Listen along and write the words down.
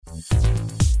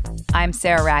I'm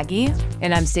Sarah Raggi.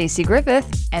 And I'm Stacey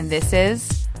Griffith. And this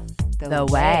is The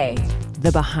Way.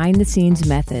 The behind-the-scenes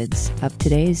methods of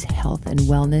today's health and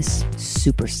wellness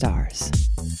superstars.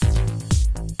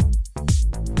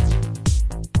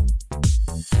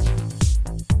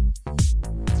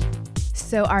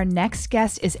 So our next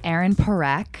guest is Erin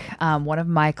Parekh, one of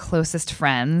my closest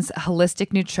friends, a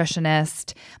holistic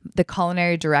nutritionist, the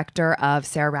culinary director of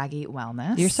Sarah Raggi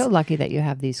Wellness. You're so lucky that you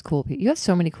have these cool people. You have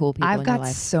so many cool people in your life. I've got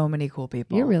so many cool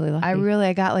people. You're really lucky.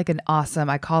 I got like an awesome,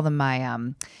 I call them my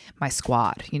my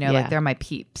squad, like they're my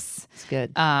peeps. It's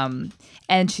good.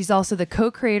 And she's also the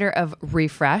co-creator of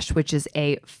Refresh, which is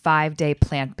a 5-day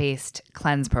plant-based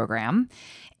cleanse program.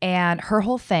 And her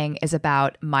whole thing is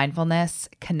about mindfulness,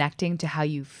 connecting to how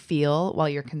you feel while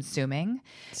you're consuming.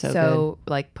 So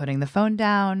like putting the phone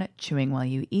down, chewing while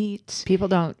you eat. People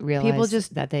don't realize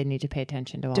that they need to pay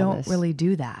attention to all this. Don't really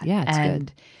do that. Yeah, it's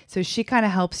good. So she kind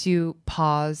of helps you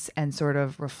pause and sort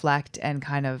of reflect and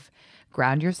kind of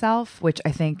ground yourself, which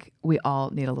I think we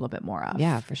all need a little bit more of.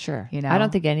 Yeah, for sure. I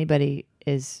don't think anybody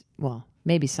is,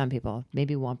 maybe some people,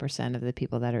 maybe 1% of the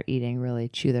people that are eating really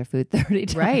chew their food 30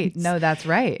 times. Right. No, that's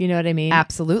right. You know what I mean?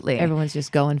 Absolutely. Everyone's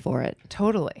just going for it.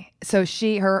 Totally. So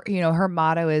her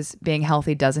motto is being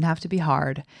healthy doesn't have to be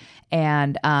hard.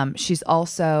 And she's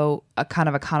also a kind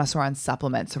of a connoisseur on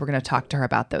supplements. So we're going to talk to her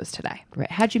about those today. Right.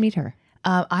 How'd you meet her?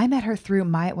 I met her through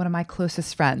one of my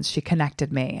closest friends. She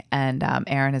connected me, and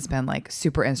Erin has been like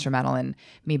super instrumental in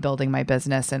me building my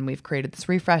business, and we've created this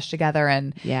Refresh together.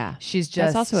 And she's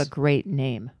just that's also a great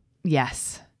name.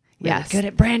 Yes, really yes, good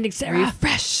at branding, Sarah.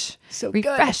 Refresh, so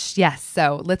Refresh. Good. Yes.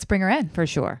 So let's bring her in for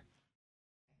sure.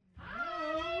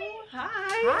 Hi.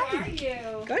 How are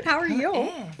you? Good. How are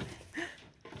you?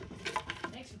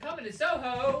 Thanks for coming to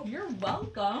Soho. You're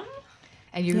welcome.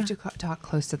 And you have to talk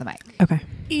close to the mic. Okay.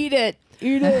 Eat it.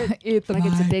 Eat the mic.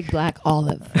 It's a big black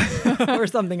olive. Or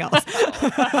something else.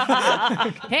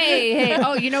 Hey.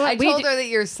 Oh, you know what? I told her that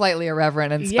you're slightly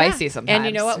irreverent and spicy sometimes. And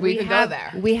you know what? We can go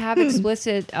there. We have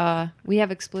explicit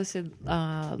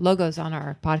logos on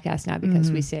our podcast now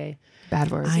because we say bad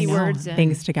words. C words.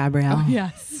 Thanks to Gabrielle. Oh,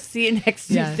 yes. See you next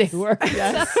Tuesday words.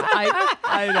 Yes.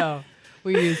 I know.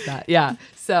 We use that. Yeah.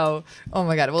 So, oh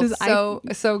my God. Well,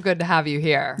 so good to have you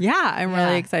here. Yeah. I'm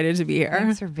really excited to be here.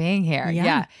 Thanks for being here.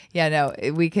 Yeah. No,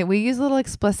 we use a little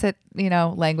explicit,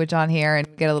 language on here and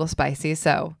get a little spicy.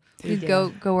 So you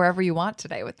go wherever you want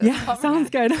today with this. Yeah.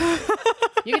 Sounds good.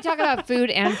 You can talk about food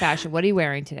and fashion. What are you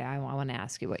wearing today? I want to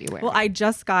ask you what you're wearing. Well, I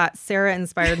just got Sarah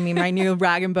inspired me my new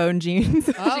rag and bone jeans.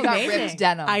 Oh, she got ripped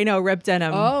denim. I know, ripped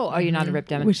denim. Oh, are you not a ripped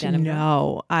denim?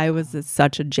 No, I was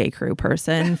such a J. Crew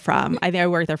person from. I think I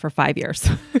worked there for 5 years.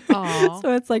 Oh,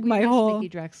 so it's like my whole.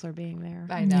 Mickey Drexler being there.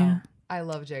 I know. Yeah. I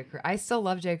love J. Crew. I still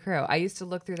love J. Crew. I used to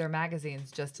look through their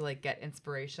magazines just to get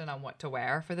inspiration on what to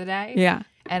wear for the day. Yeah.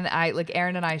 And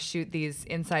Erin and I shoot these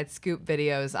inside scoop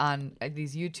videos on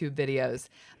these YouTube videos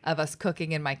of us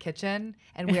cooking in my kitchen,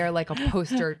 and we are like a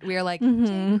poster. We are like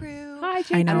J. Crew. Hi, J.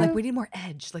 Crew. I know. I'm like, we need more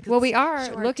edge. We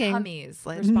are looking tummies,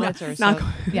 for sponsors.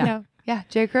 Yeah,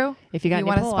 J. Crew. If you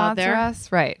want to sponsor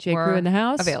us, right? J. Crew in the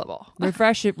house, available.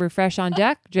 Refresh on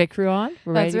deck. J. Crew on.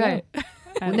 We're ready. That's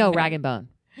right. No, Rag and Bone.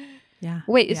 Yeah.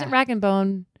 Wait, isn't Rag and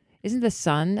Bone? Isn't the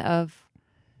son of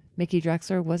Mickey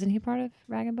Drexler? Wasn't he part of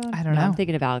Rag and Bone? I don't know. I'm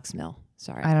thinking of Alex Mill.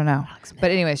 Sorry, I don't know.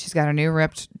 But anyway, she's got her new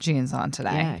ripped jeans on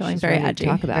today. Yeah, feeling she's very ready to edgy.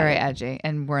 talk about very it. edgy,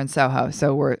 and we're in Soho,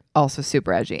 so we're also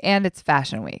super edgy. And it's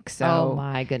Fashion Week, so oh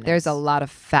my goodness, there's a lot of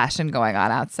fashion going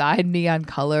on outside. Neon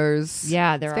colors.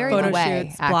 Yeah, there it's are very photo the way,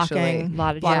 shoots, actually. blocking, a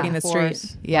lot of blocking Jordan the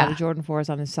street. 4s. Yeah, a lot of Jordan 4s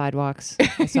on the sidewalks.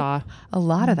 I saw a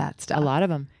lot of that stuff. a lot of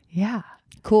them. Yeah.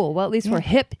 Cool. Well, at least we're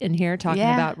hip in here talking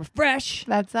about Refresh.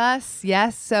 That's us.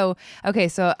 Yes. So, okay.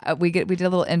 So we did a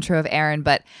little intro of Erin,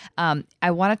 but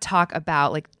I want to talk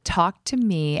about talk to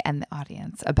me and the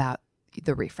audience about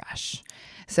the Refresh.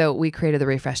 So we created the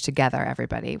Refresh together,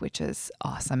 everybody, which is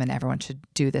awesome, and everyone should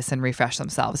do this and refresh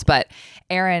themselves. But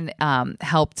Erin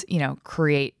helped,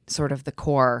 create sort of the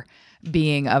core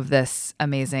being of this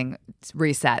amazing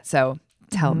reset. So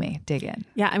tell me, dig in.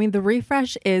 Yeah, I mean, the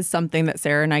Refresh is something that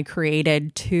Sarah and I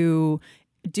created to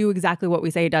do exactly what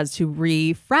we say it does, to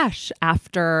refresh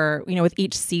after, with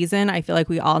each season. I feel like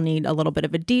we all need a little bit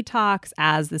of a detox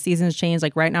as the seasons change.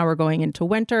 Like right now we're going into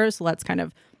winter, so let's kind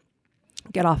of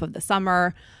get off of the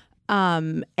summer.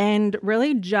 And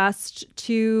really just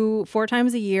 4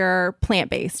 times a year,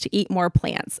 plant-based, to eat more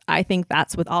plants. I think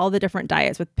that's with all the different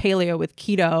diets, with paleo, with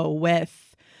keto, with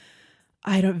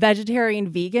vegetarian,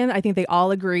 vegan. I think they all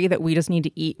agree that we just need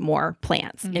to eat more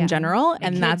plants in general.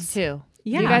 And kids that's too.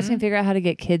 Yeah. If you guys can figure out how to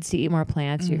get kids to eat more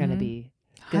plants, you're going to be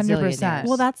gazillion 100%. years.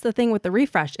 Well, that's the thing with the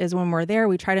refresh is when we're there,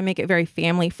 we try to make it very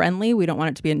family friendly. We don't want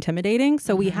it to be intimidating.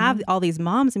 So we have all these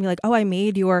moms and be like, oh, I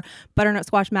made your butternut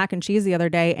squash mac and cheese the other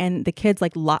day. And the kids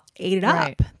like ate it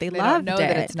Right. up. They loved don't know it.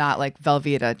 that it's not like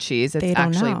Velveeta cheese. It's They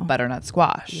don't actually know. butternut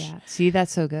squash. Yeah. See,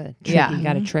 that's so good. Tricky. Yeah. You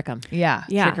got to trick them. Yeah.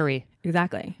 Yeah, Trickery.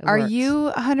 exactly. It Are works.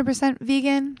 you 100%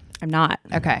 vegan? I'm not.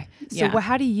 Okay. So Yeah.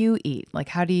 how do you eat? Like,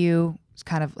 how do you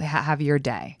kind of have your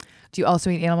day? Do you also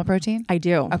eat animal protein? I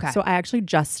do. Okay. So I actually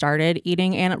just started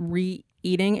eating and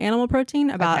re-eating animal protein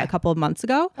about Okay. a couple of months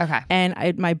ago. Okay.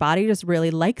 And my body just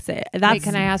really likes it. That's Wait,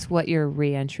 can I ask what your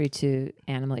re-entry to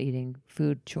animal eating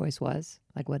food choice was?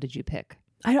 Like, what did you pick?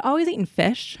 I'd always eaten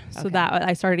fish, so Okay. that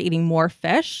I started eating more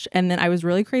fish, and then I was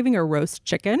really craving a roast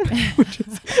chicken, which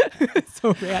is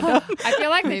so random. I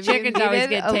feel like the Maybe you chickens always needed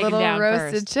get a taken little down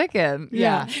roasted first. chicken.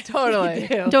 Yeah. Totally.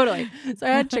 Totally. So I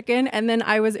had chicken, and then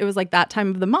it was like that time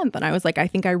of the month, and I was like, I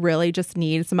think I really just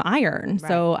need some iron.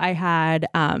 So I had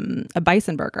a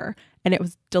bison burger, and it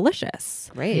was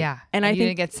delicious. Great. Yeah. And I you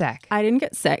think- didn't get sick. I didn't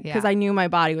get sick because Yeah. I knew my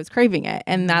body was craving it.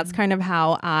 And that's kind of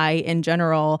how I, in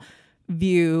general,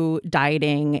 view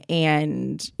dieting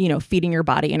and, feeding your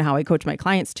body, and how I coach my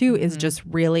clients too, is just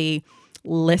really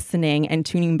listening and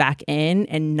tuning back in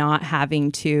and not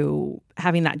having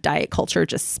that diet culture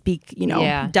just speak,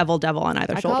 Yeah. devil on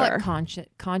either I shoulder. call it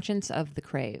conscience of the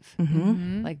crave.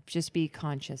 Like, just be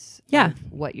conscious Yeah.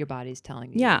 of what your body's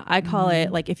telling you. Yeah, I call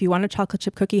it like, if you want a chocolate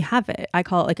chip cookie, have it. I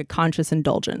call it like a conscious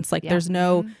indulgence. Like, there's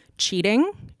no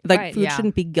cheating. Like, Right. food Yeah.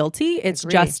 shouldn't be guilty. It's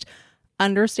Agree. just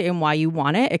understand why you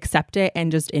want it, accept it,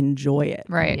 and just enjoy it.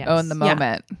 Right. Yes. Oh, in the Yeah.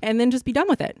 moment. And then just be done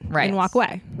with it. Right. And walk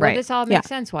away. Well, Right. this all Yeah. makes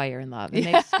sense why you're in love. It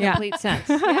makes complete sense.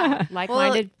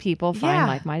 Like-minded people find yeah.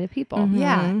 like-minded people. Mm-hmm.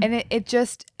 Yeah. And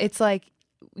it's like,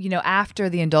 after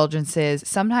the indulgences,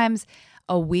 sometimes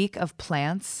a week of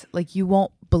plants, like, you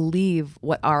won't believe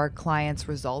what our clients'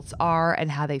 results are and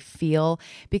how they feel,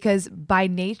 because by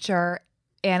nature,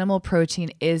 animal protein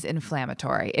is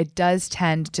inflammatory. It does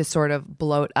tend to sort of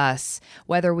bloat us,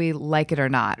 whether we like it or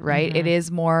not, right? It is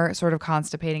more sort of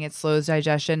constipating. It slows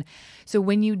digestion. So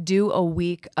when you do a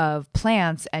week of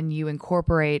plants and you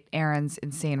incorporate Erin's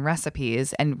insane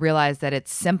recipes and realize that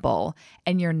it's simple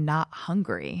and you're not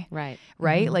hungry, Right.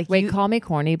 right? Like, Wait, call me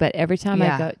corny, but every time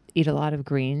Yeah. I go eat a lot of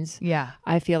greens, yeah,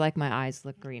 I feel like my eyes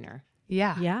look greener.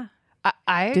 yeah, Yeah.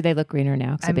 I Do they look greener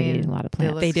now? Because I've been eating a lot of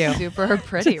plants. They do. super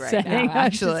pretty right Saying, now. I'm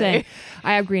just Actually, saying.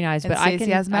 I have green eyes, and but I Stacey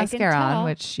can. has I mascara can on, tell.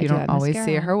 which I you do don't have always mascara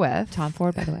see on. her with. Tom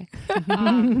Ford, by the way.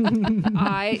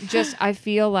 I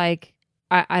feel like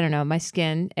I don't know, my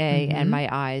skin and my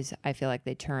eyes, I feel like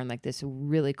they turn like this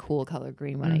really cool color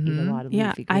green when I eat a lot of Yeah.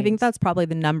 leafy greens. I think that's probably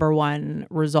the number one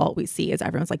result we see is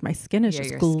everyone's like, my skin is Yeah, just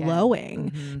your skin.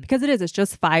 glowing. Mm-hmm. Because it's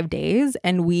just 5 days.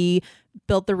 And we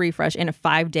built the refresh in a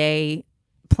 5-day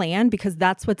plan because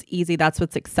that's what's easy. That's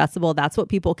what's accessible. That's what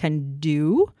people can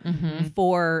do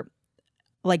for,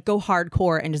 like, go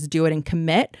hardcore and just do it and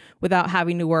commit without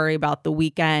having to worry about the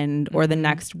weekend or the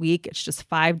next week. It's just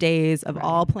 5 days of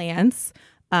all plants.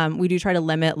 We do try to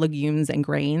limit legumes and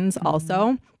grains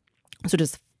also. So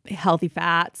just healthy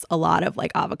fats, a lot of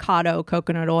like avocado,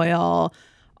 coconut oil,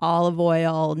 olive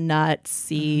oil, nuts,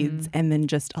 seeds, and then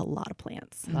just a lot of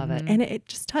plants. Love it. And it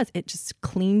just does. It just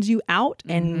cleans you out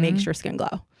and makes your skin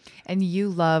glow. And you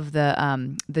love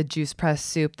the juice press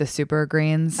soup, the super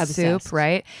greens Obsessed. soup,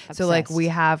 right? So like Obsessed. we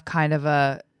have kind of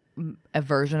a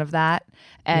version of that,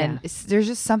 and Yeah. there's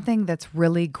just something that's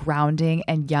really grounding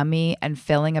and yummy and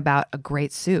filling about a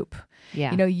great soup.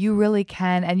 Yeah. You really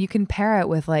can, and you can pair it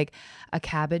with like a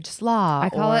cabbage slaw. I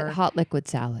call it or- hot liquid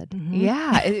salad.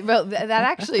 Yeah, well, that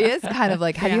actually is kind of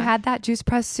like. Have you had that juice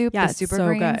press soup? Yeah, the it's super so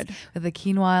greens good. with the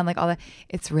quinoa and like all that.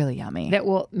 It's really yummy. That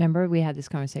will remember we had this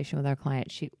conversation with our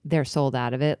client. They're sold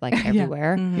out of it like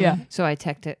everywhere. Yeah. So I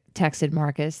texted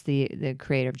Marcus, the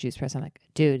creator of Juice Press. I'm like,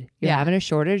 dude, you're Yeah. having a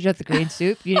shortage of the green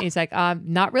soup. He's like,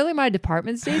 not really my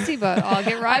department, Stacey, but I'll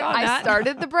get right on I that.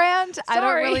 started the brand. I don't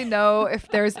Sorry. really know if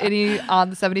there's any on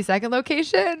the 72nd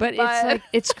location, But it's like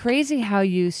it's crazy how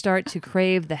you start to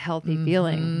crave the healthy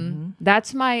feeling. That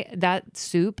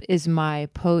soup is my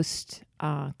post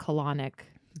colonic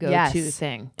go-to Yes.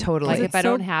 thing. Totally. Like if I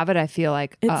don't have it, I feel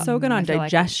like It's so good on I feel like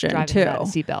digestion, driving too. without a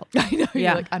seatbelt. I know. You're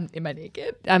Yeah. like, am I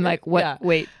naked? I'm like, what? Yeah.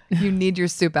 Wait. You need your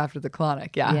soup after the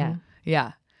colonic. Yeah. Yeah.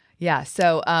 Yeah. Yeah.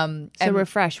 So, So and-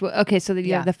 refresh. Well, okay, so that you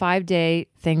Yeah. have the 5-day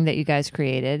thing that you guys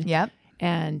created. Yep.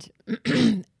 And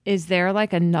is there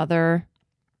like another,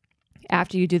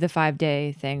 after you do the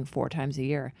 5-day thing 4 times a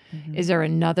year, is there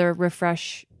another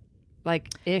refresh like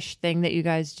ish thing that you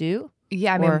guys do?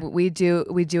 Yeah, I mean, we do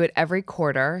it every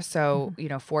quarter, so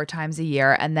 4 times a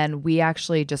year, and then we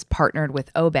actually just partnered with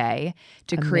Obey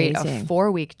to create a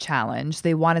 4-week challenge.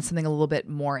 They wanted something a little bit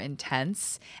more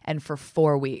intense, and for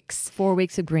 4 weeks. 4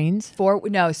 weeks of greens?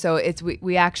 So it's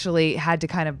we actually had to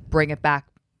kind of bring it back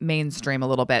mainstream a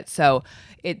little bit. So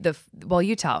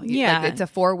you tell. Yeah, it's a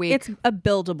 4-week. It's a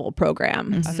buildable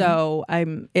program. So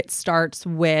it starts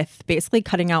with basically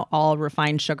cutting out all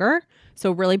refined sugar.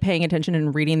 So really paying attention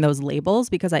and reading those labels,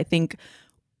 because I think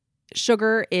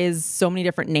sugar is so many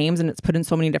different names and it's put in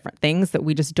so many different things that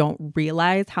we just don't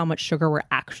realize how much sugar we're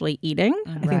actually eating.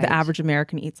 I think the average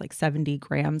American eats like 70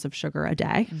 grams of sugar a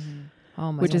day.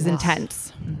 Oh my which goodness. is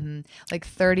intense. Like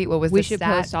 30. What was we the should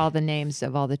stat? post all the names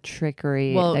of all the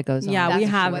trickery that goes on. Yeah, That's we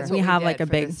what have we did like a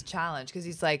for big this challenge, because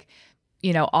he's like,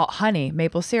 all honey,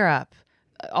 maple syrup,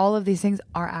 all of these things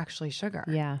are actually sugar.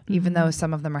 Yeah. Even though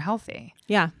some of them are healthy.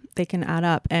 Yeah, they can add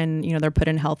up, and they're put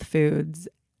in health foods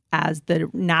as the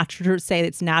natural, say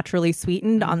it's naturally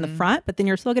sweetened on the front, but then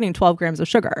you're still getting 12 grams of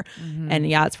sugar. And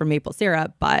yeah, it's from maple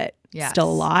syrup, but still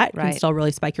a lot. Can still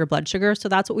really spike your blood sugar. So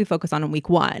that's what we focus on in week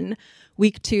 1.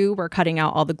 Week 2, we're cutting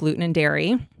out all the gluten and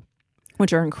dairy,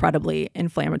 which are incredibly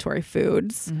inflammatory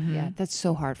foods. Yeah, that's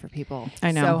so hard for people.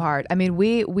 I know. So hard. I mean,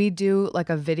 we do like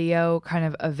a video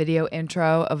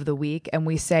intro of the week, and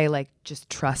we say like, just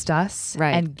trust us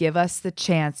and give us the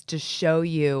chance to show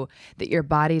you that your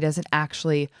body doesn't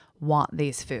actually want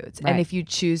these foods. And if you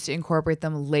choose to incorporate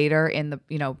them later in the,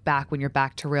 back when you're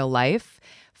back to real life,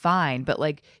 fine. But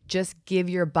like, just give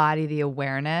your body the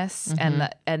awareness and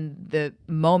the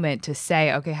moment to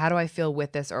say, okay, how do I feel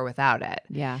with this or without it?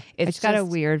 Yeah. It's got a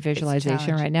weird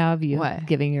visualization right now of you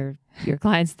giving your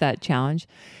clients that challenge.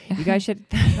 You guys should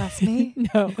trust me.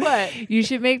 No. What? You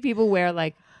should make people wear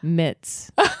like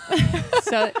mitts.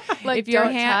 So like, if your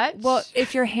touch?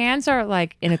 if your hands are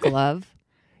like in a glove,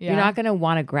 you're not going to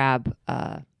want to grab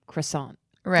a croissant.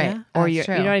 Right. Yeah. Or you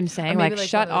know what I'm saying? Like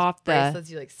shut off the bracelets,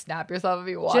 you like snap yourself if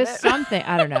you want just something.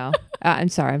 I don't know. I'm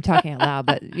sorry, I'm talking out loud,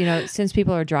 but since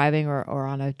people are driving or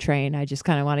on a train, I just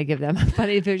kind of want to give them a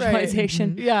funny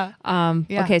visualization. Yeah.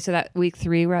 Okay, so that week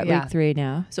 3, we're at week 3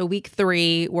 now. So week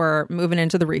 3, we're moving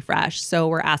into the refresh. So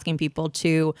we're asking people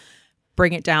to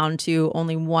bring it down to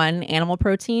only 1 animal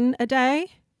protein a day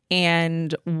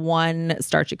and 1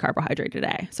 starchy carbohydrate a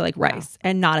day. So like rice,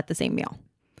 and not at the same meal.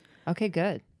 Okay,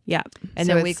 good. Yeah. And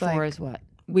so then week 4 is what?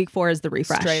 Week 4 is the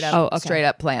refresh. Straight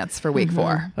up plants for week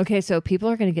 4. Okay, so people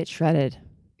are going to get shredded.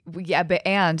 Yeah,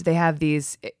 and they have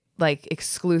these like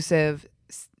exclusive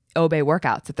Obey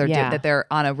workouts that they're that they're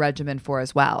on a regimen for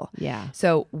as well. Yeah.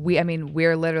 So we're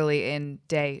literally in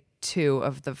day 2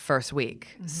 of the first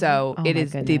week. So it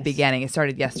is the beginning. It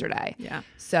started yesterday. Yeah.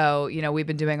 So, we've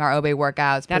been doing our Obey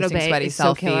workouts, That posting Obey sweaty is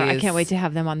so selfies. killer. I can't wait to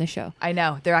have them on the show. I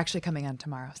know. They're actually coming on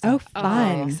tomorrow. So Oh, fun.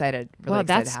 I'm excited. Really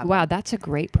excited to have them. That's a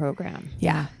great program.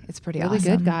 Yeah. It's pretty Really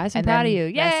awesome. good, guys. I'm And proud of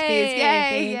then you. recipes.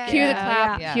 Yay. Cue the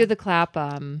clap. Yeah. Cue the clap.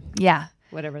 Yeah.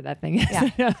 Whatever that thing is. Yeah.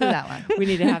 Do that one. We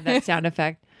need to have that sound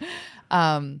effect.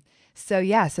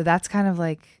 So that's kind of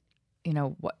like,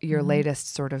 what your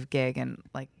latest sort of gig and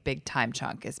like big time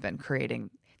chunk has been creating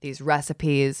these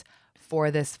recipes for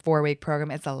this 4-week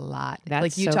program. It's a lot. That's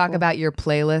like you so talk cool. about your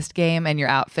playlist game and your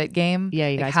outfit game. Yeah,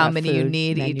 you like guys how have many you food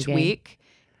need menu each game. week.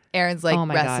 Erin's like Oh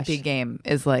my recipe gosh. game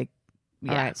is like,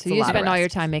 All right. So you spend all your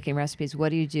time making recipes. What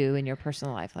do you do in your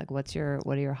personal life? Like what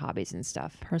are your hobbies and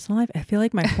stuff? Personal life, I feel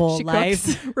like my whole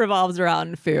life revolves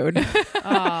around food.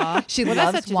 She that's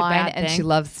loves not such a wine bad and thing. she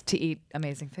loves to eat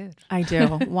amazing food. I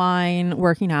do. Wine,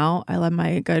 working out. I love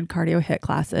my good cardio hit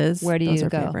classes. Where do Those you are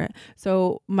go? Favorite.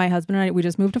 So my husband and I, we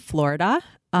just moved to Florida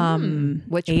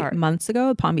Which 8 part? months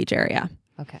ago, Palm Beach area.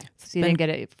 Okay. So you didn't get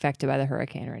affected by the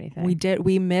hurricane or anything?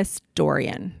 We missed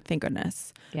Dorian, thank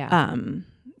goodness. Yeah.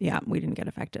 Yeah, we didn't get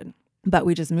affected. But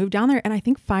we just moved down there. And I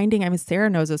think Sarah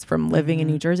knows this from living in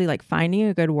New Jersey, like finding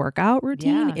a good workout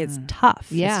routine is tough.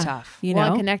 Yeah. It's tough. You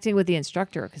And know? connecting with the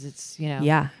instructor because it's,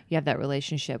 Yeah. you have that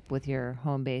relationship with your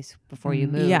home base before you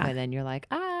move. Yeah. And then you're like,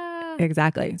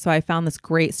 Exactly. So I found this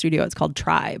great studio. It's called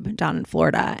Tribe down in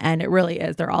Florida. And it really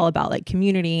is. They're all about like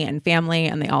community and family.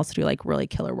 And they also do like really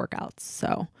killer workouts.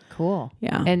 So cool.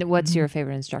 yeah. And what's your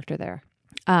favorite instructor there?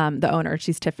 The owner,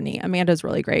 she's Tiffany. Amanda's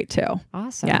really great too.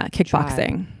 Awesome. Yeah. Kickboxing.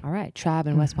 Tribe. All right. Tribe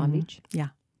in West Palm Beach. Yeah.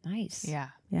 Nice. Yeah.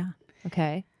 Yeah.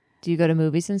 Okay. Do you go to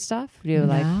movies and stuff? Do you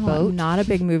like No, boat? I'm not a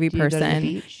big movie Do you go to the person.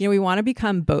 beach? We want to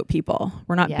become boat people.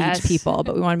 We're not Yes. beach people,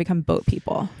 but we want to become boat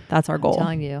people. That's our goal. I'm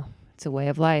telling you, it's a way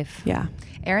of life. Yeah.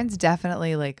 Erin's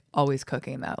definitely like always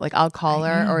cooking though. Like I'll call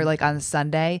her or like on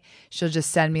Sunday, she'll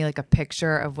just send me like a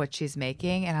picture of what she's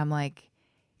making. And I'm like,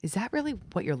 is that really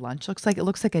what your lunch looks like? It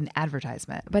looks like an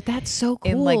advertisement. But that's so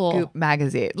cool. In like Goop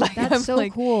magazine. Like, That's I'm so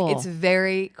like, cool. It's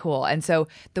very cool. And so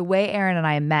the way Erin and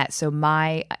I met, so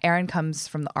Erin comes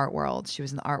from the art world. She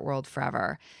was in the art world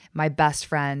forever. My best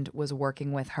friend was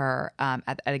working with her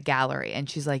at a gallery, and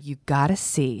she's like, you gotta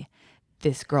see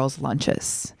this girl's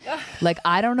lunches. Like,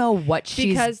 I don't know what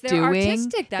she's because they're doing.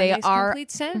 artistic. That they makes are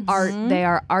complete sense. They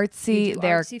are artsy. You do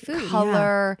They're artsy food,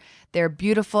 color. They're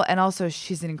beautiful, and also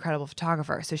she's an incredible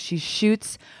photographer. So she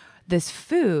shoots this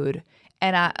food,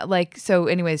 and so.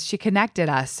 Anyways, she connected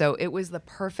us. So it was the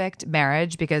perfect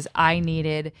marriage because I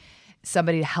needed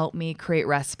somebody to help me create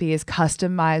recipes,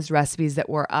 customized recipes that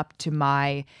were up to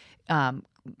my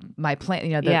my plan,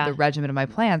 the regimen of my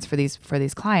plans for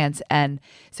these clients. And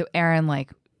so Erin,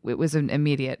 like, it was an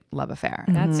immediate love affair.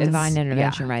 That's divine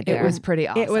intervention right there. It was pretty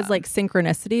awesome. It was like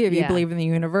synchronicity. If you believe in the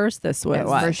universe, this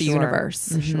was the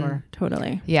universe. For sure.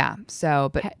 Totally. Yeah. So,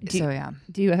 but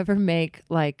Do you ever make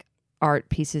like art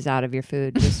pieces out of your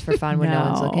food just for fun when no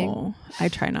one's looking? I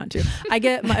try not to. I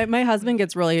get my husband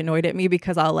gets really annoyed at me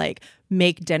because I'll like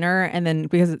make dinner, and then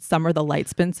because it's summer, the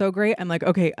light's been so great, I'm like,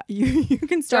 okay, you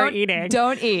can start eating.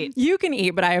 Don't eat. You can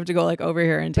eat, but I have to go like over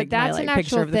here and take my like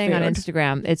picture of the thing food. on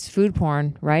Instagram. It's food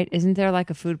porn, right? Isn't there like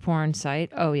a food porn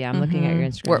site? Oh yeah, I'm looking at your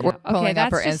Instagram. We're pulling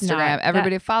up her Instagram.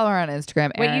 Everybody follow her on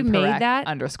Instagram. Wait, you made that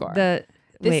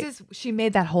 _. She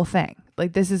made that whole thing.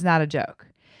 Like, this is not a joke.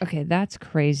 Okay, that's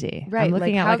crazy. Right. I'm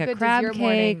looking at like a crab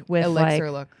cake with elixir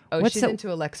like look. Oh, she's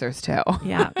into elixirs too.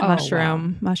 Yeah,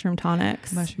 mushroom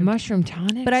tonics. Mushroom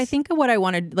tonics. But I think what I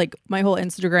wanted, like my whole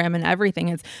Instagram and everything,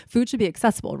 is food should be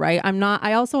accessible, right?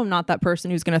 I also am not that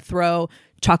person who's going to throw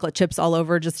chocolate chips all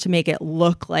over just to make it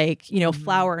look like,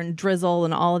 flour and drizzle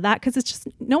and all of that, because it's just,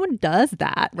 no one does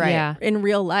that in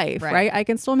real life, right? I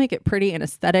can still make it pretty and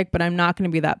aesthetic, but I'm not going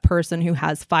to be that person who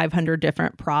has 500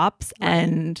 different props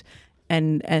and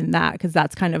that, because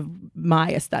that's kind of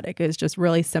my aesthetic, is just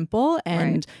really simple.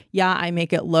 And I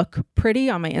make it look pretty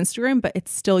on my Instagram, but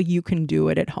it's still, you can do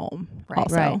it at home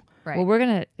also. Right. Well, we're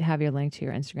going to have your link to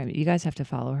your Instagram. You guys have to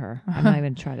follow her. I'm not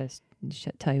even trying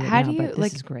to tell you it now, but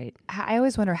this is great. I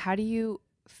always wonder, how do you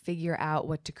figure out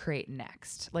what to create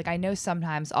next? Like, I know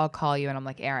sometimes I'll call you and I'm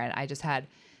like, Erin, I just had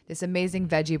this amazing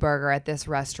veggie burger at this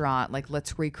restaurant, like,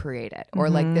 let's recreate it. Or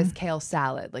like this kale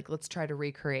salad, like, let's try to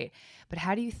recreate. But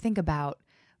how do you think about,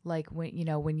 like,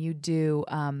 when you do,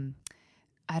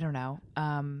 I don't know,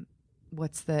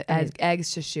 what's the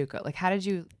eggs shashuka? Like, how did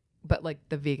you, but like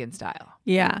the vegan style?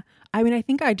 Yeah. I mean, I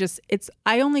think I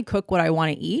only cook what I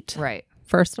want to eat. Right.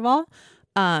 First of all.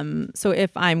 So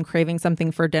if I'm craving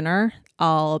something for dinner,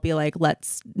 I'll be like,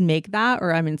 let's make that.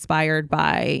 Or I'm inspired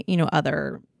by,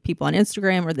 other people on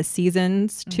Instagram or the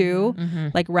seasons too.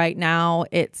 Like right now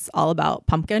it's all about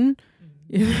pumpkin.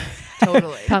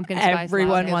 Totally. Pumpkin spice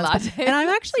Everyone latte. wants and I'm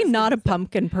actually not a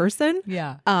pumpkin person.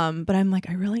 Yeah. But I'm like,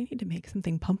 I really need to make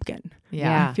something pumpkin.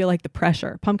 Yeah. I feel like the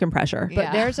pumpkin pressure.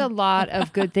 But there's a lot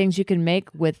of good things you can make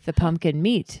with the pumpkin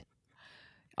meat.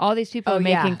 All these people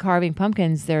are carving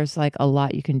pumpkins. There's like a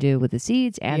lot you can do with the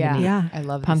seeds and the meat. Yeah. I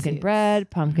love pumpkin bread,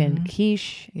 pumpkin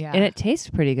quiche. Yeah. And it tastes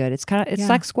pretty good. It's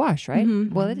like squash, right?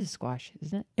 Well, it is squash,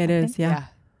 isn't it? It is, yeah.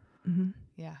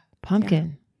 Yeah.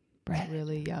 Pumpkin bread. It's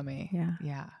really yummy.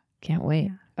 Yeah. Can't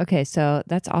wait. Yeah. Okay, so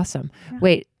that's awesome. Yeah.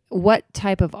 Wait, what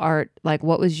type of art, like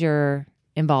what was your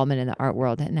involvement in the art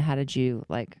world, and how did you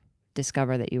like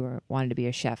discover that you wanted to be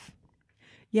a chef?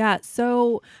 Yeah,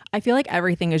 so I feel like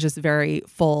everything is just very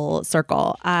full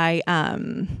circle.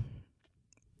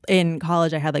 In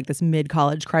college, I had like this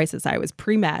mid-college crisis. I was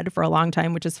pre-med for a long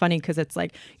time, which is funny because it's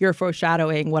like you're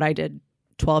foreshadowing what I did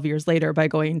 12 years later by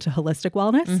going to holistic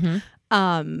wellness.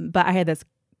 But I had this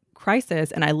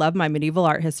crisis, and I love my medieval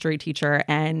art history teacher,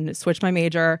 and switched my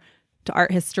major to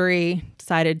art history,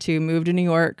 decided to move to New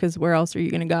York because where else are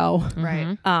you going to go?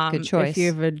 Right. Good choice. If you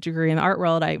have a degree in the art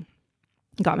world, I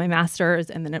got my master's,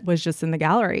 and then it was just in the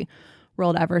gallery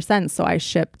world ever since. So I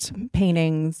shipped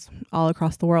paintings all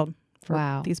across the world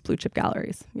for these blue chip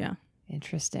galleries. Yeah.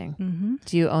 Interesting.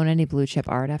 Do you own any blue chip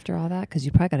art after all that? Because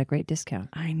you probably got a great discount.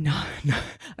 I know.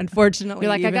 Unfortunately. You're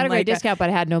like, I got a great discount, but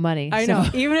I had no money. I know.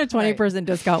 Even a 20%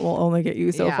 discount will only get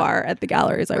you so far at the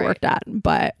galleries I worked at.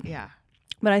 But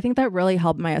I think that really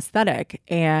helped my aesthetic,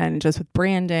 and just with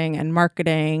branding and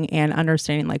marketing and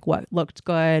understanding like what looked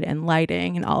good and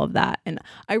lighting and all of that. And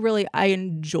I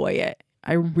enjoy it.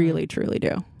 I really, truly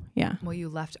do. Yeah. Well, you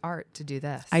left art to do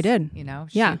this. I did.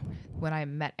 When I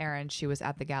met Erin, she was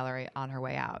at the gallery on her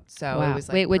way out. So it was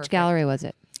like, wait, which gallery was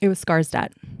it? It was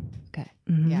Scarsdett. Okay.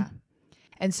 Yeah.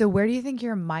 And so where do you think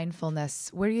your mindfulness,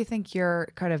 where do you think your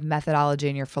kind of methodology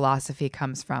and your philosophy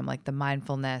comes from? Like the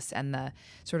mindfulness and the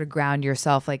sort of ground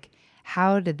yourself. Like,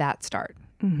 How did that start?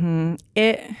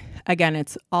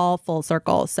 It's all full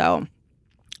circle. So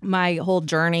my whole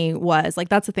journey was like,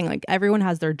 that's the thing, like everyone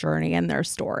has their journey and their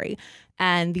story.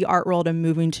 And the art world and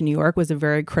moving to New York was a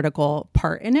very critical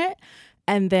part in it.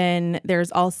 And then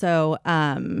there's also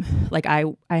like I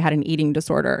had an eating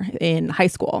disorder in high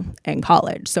school and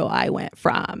college. So I went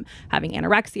from having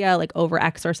anorexia, like over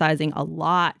exercising a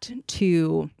lot,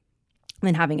 to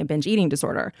then having a binge eating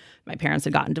disorder. My parents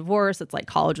had gotten divorced. It's like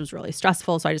college was really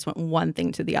stressful. So I just went one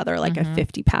thing to the other, like a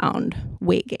 50-pound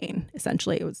weight gain.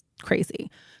 Essentially, it was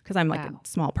crazy because I'm like a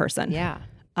small person. Yeah.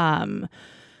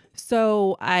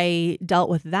 So I dealt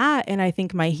with that. And I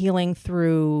think my healing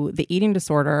through the eating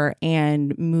disorder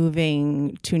and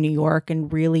moving to New York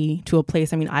and really to a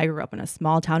place, I mean, I grew up in a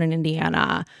small town in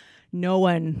Indiana. No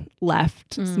one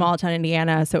left small town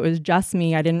Indiana. So it was just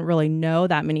me. I didn't really know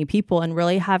that many people, and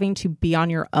really having to be on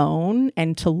your own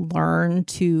and to learn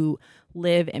to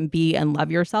live and be and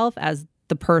love yourself as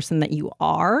the person that you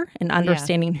are, and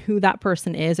understanding who that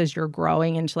person is as you're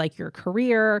growing into like your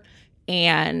career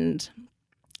and,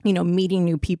 you know, meeting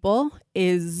new people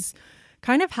is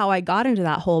kind of how I got into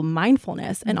that whole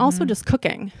mindfulness, and also just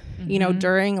cooking, you know,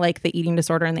 during like the eating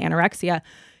disorder and the anorexia.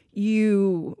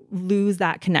 You lose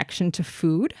that connection to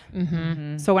food.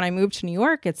 So when I moved to New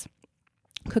York, it's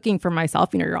cooking for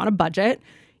myself. You know, you're on a budget.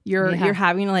 You're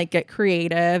having to like get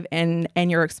creative, and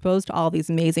you're exposed to all these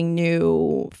amazing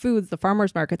new foods, the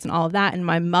farmers markets and all of that. And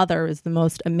my mother is the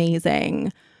most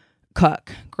amazing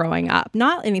cook growing up.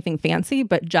 Not anything fancy,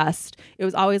 but just it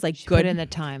was always like good in the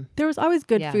time. There was always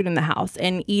good food in the house,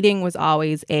 and eating was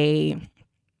always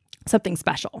something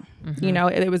special. You know,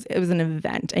 it was an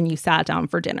event, and you sat down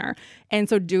for dinner. And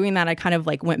so doing that, I kind of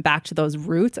like went back to those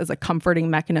roots as a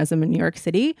comforting mechanism in New York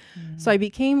City. So I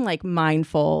became like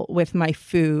mindful with my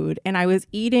food, and I was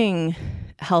eating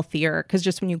healthier because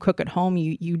just when you cook at home,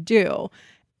 you do.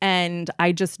 And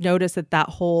I just noticed that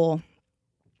whole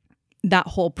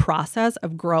process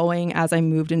of growing as I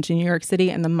moved into New York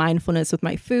City, and the mindfulness with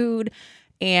my food,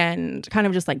 and kind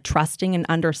of just like trusting and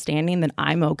understanding that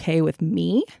I'm okay with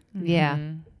me,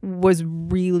 was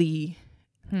really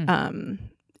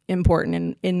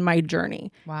important in my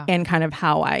journey. And kind of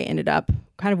how I ended up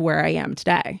kind of where I am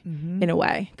today in a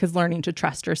way, because learning to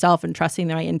trust yourself and trusting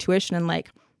my intuition, and like,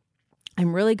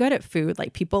 I'm really good at food.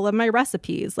 Like, people love my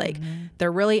recipes. Like,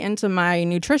 they're really into my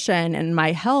nutrition and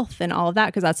my health and all of that.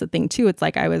 Because that's the thing too. It's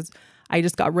like I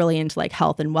just got really into like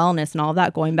health and wellness and all of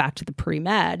that, going back to the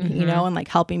pre-med, you know, and like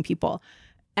helping people.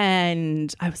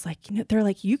 And I was like, you know, they're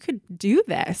like, you could do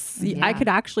this. I could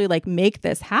actually like make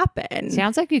this happen.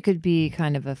 Sounds like you could be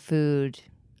kind of a food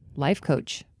life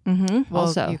coach. Well,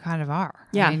 also, you kind of are.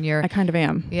 Yeah, I mean, I kind of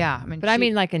am. Yeah, I mean, but I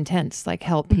mean, like intense, like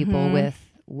help people with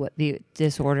what the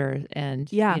disorder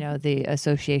and you know, the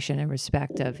association and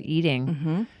respect of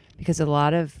eating, because a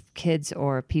lot of kids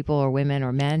or people or women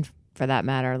or men, for that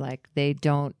matter, like they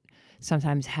don't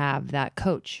sometimes have that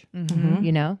coach.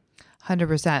 You know,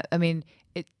 100%. I mean,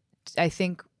 I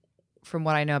think from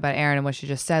what I know about Erin and what she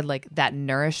just said, like that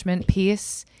nourishment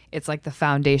piece, it's like the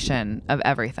foundation of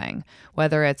everything.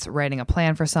 Whether it's writing a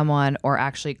plan for someone or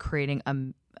actually creating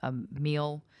a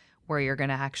meal where you're going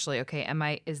to actually, okay,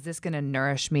 is this going to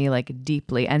nourish me like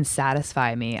deeply and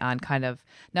satisfy me on kind of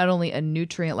not only a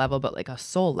nutrient level, but like a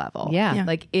soul level? Yeah.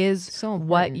 Like, is So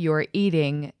what you're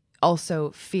eating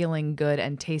also feeling good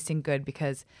and tasting good?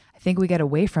 Because I think we get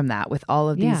away from that with all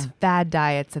of these fad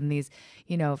diets and these,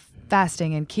 you know,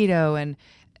 fasting and keto, and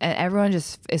everyone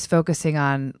just is focusing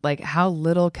on like, how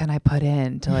little can I put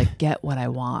in to like get what I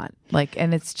want? Like,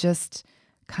 and it's just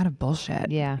kind of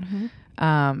bullshit. Yeah.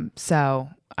 So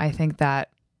I think that,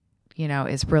 you know,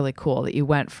 is really cool that you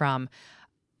went from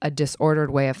a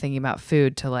disordered way of thinking about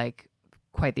food to like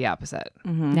quite the opposite.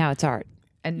 Now it's art.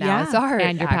 And now it's art.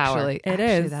 And your power. It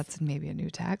is. That's maybe a new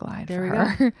tagline There for we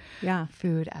her. go. Yeah.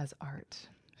 Food as art.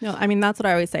 No, I mean, that's what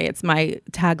I always say. It's my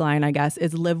tagline, I guess,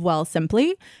 is live well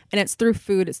simply. And it's through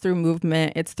food, it's through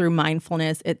movement, it's through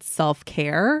mindfulness, it's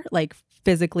self-care, like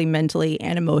physically, mentally,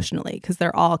 and emotionally, because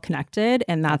they're all connected.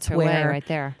 And that's Her where way right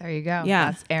there. There you go.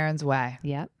 Yeah. That's Erin's way.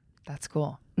 Yep. That's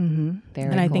cool. Very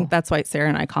and I cool. think that's why Sarah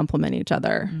and I complement each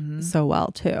other so well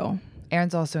too.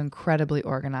 Erin's also incredibly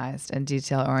organized and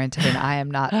detail oriented, and I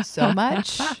am not so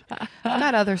much. I've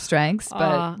got other strengths,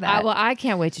 but I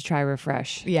can't wait to try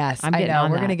Refresh. yes, I'm I getting know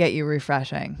on we're that. gonna get you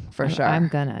refreshing for sure. I'm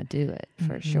gonna do it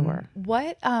for sure.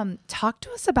 What talk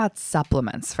to us about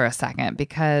supplements for a second,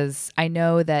 because I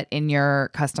know that in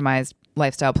your customized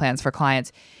lifestyle plans for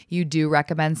clients, you do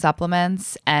recommend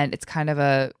supplements, and it's kind of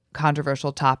a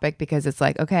controversial topic because it's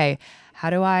like, okay, how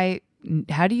do I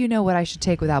how do you know what I should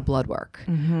take without blood work?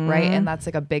 Right. And that's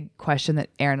like a big question that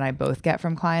Erin and I both get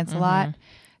from clients a lot.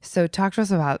 So talk to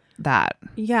us about that.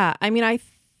 Yeah. I mean, I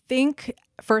think,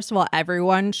 first of all,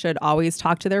 everyone should always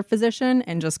talk to their physician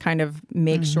and just kind of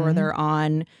make sure they're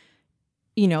on,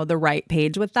 you know, the right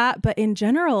page with that. But in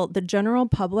general, the general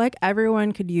public,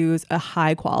 everyone could use a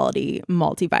high quality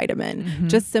multivitamin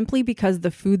just simply because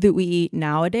the food that we eat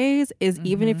nowadays is,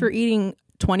 even if you're eating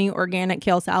 20 organic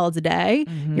kale salads a day,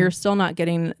 you're still not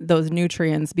getting those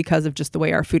nutrients because of just the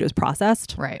way our food is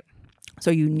processed. Right. So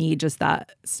you need just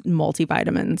that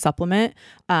multivitamin supplement.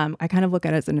 I kind of look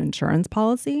at it as an insurance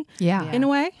policy in a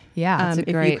way. Yeah. That's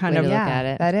a great way to look at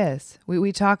it. That is.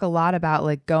 We talk a lot about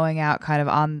like going out kind of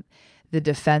on the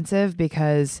defensive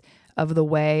because of the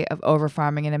way of over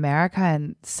farming in America,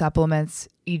 and supplements,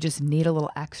 you just need a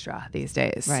little extra these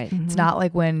days. Right. It's not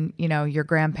like when, you know, your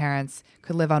grandparents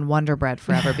could live on Wonder Bread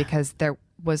forever because there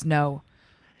was no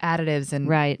additives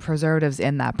and preservatives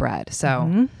in that bread.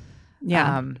 So,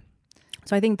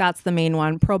 so I think that's the main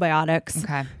one. Probiotics.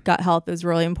 Okay. Gut health is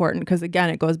really important because, again,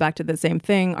 it goes back to the same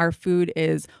thing. Our food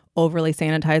is overly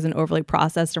sanitized and overly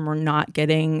processed, and we're not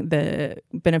getting the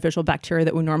beneficial bacteria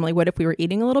that we normally would if we were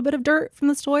eating a little bit of dirt from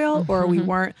the soil, or we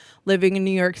weren't living in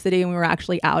New York City and we were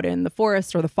actually out in the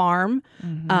forest or the farm.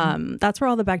 That's where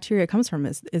all the bacteria comes from,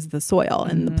 is the soil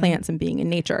and the plants and being in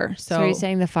nature. So you're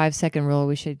saying the 5-second rule,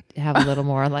 we should have a little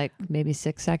more, like maybe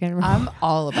 6-second rule? I'm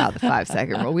all about the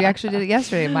 5-second rule. We actually did it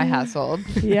yesterday in my household.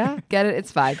 Yeah. Get it?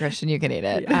 It's fine, Christian. You can eat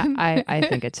it. I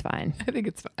think it's fine. I think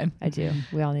it's fine. I do.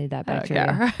 We all need that I don't bacteria.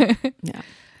 care.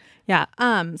 Yeah.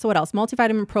 So what else?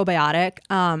 Multivitamin, probiotic.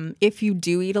 If you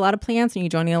do eat a lot of plants and you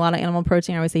don't eat a lot of animal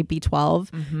protein, I always say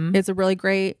B12. It's a really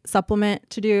great supplement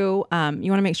to do. You want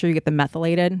to make sure you get the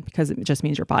methylated because it just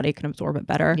means your body can absorb it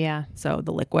better. Yeah. So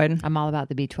the liquid. I'm all about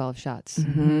the B12 shots.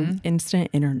 Instant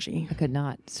energy. I could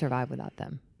not survive without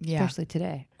them. Yeah. Especially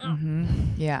today.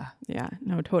 Yeah. Yeah.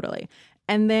 No, totally.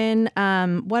 And then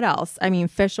what else? I mean,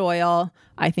 fish oil,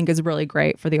 I think, is really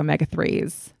great for the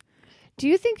omega-3s. Do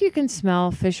you think you can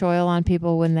smell fish oil on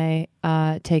people when they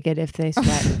take it if they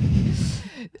sweat?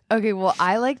 Okay, well,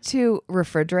 I like to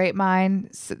refrigerate mine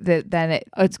so that then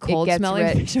it's cold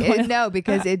smelling fish oil? No,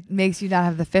 because it makes you not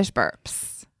have the fish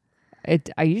burps.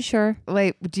 Are you sure?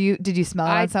 Wait, did you smell it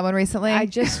on someone recently? I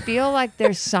just feel like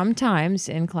there's sometimes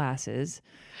in classes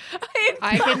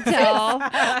I can tell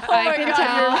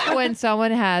when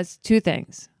someone has two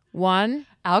things. One,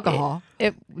 alcohol.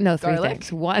 Three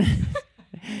things. One,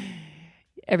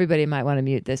 everybody might want to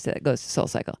mute this. That goes to Soul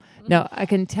Cycle. No, I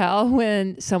can tell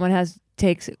when someone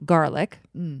takes garlic.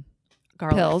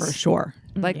 Garlic pills for sure.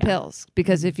 Like pills.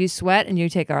 Because if you sweat and you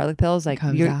take garlic pills, like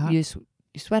you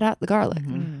sweat out the garlic.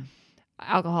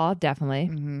 Alcohol, definitely.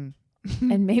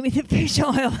 And maybe the fish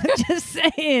oil. I'm just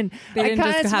saying. They didn't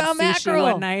I kind of smell mackerel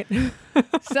one night.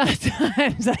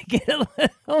 Sometimes I get a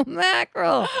little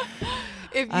mackerel.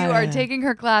 If you are taking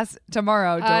her class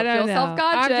tomorrow, don't feel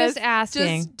self-conscious. I'm just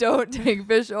asking. Just don't take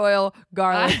fish oil,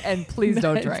 garlic, and please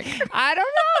don't drink. I don't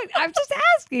know. I'm just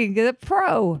asking. The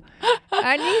pro.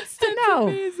 I needs to know.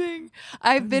 Amazing.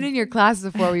 I've been in your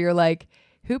classes before where you're like,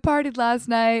 who partied last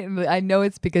night? And I know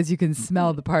it's because you can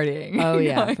smell the partying. Oh,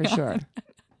 yeah, for sure.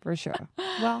 For sure.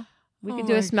 Well, we can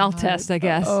do a smell test, I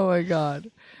guess. Oh, my God.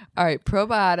 All right.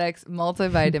 Probiotics,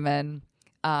 multivitamin,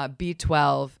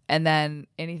 B12, and then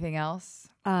anything else?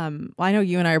 Well, I know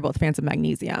you and I are both fans of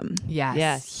magnesium.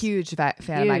 Yes. Huge fan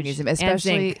of magnesium,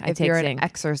 especially if you're an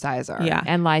exerciser. Yeah.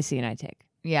 And lysine I take.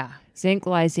 Yeah. Zinc,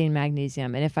 lysine,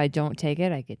 magnesium. And if I don't take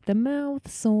it, I get the mouth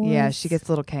sores. Yeah, she gets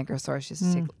a little canker sore. She has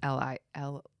to take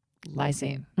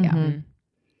lysine. Yeah.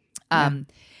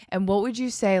 And what would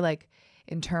you say, like,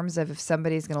 in terms of if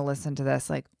somebody's going to listen to this,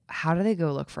 like, how do they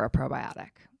go look for a probiotic?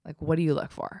 Like, what do you look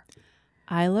for?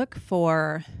 I look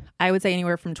for, I would say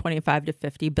anywhere from 25 to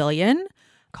 50 billion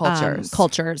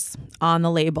cultures on the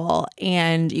label.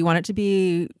 And you want it to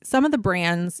be, some of the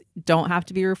brands don't have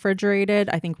to be refrigerated.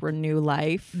 I think Renew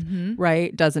Life,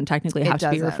 right, doesn't technically have to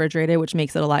be refrigerated, which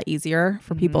makes it a lot easier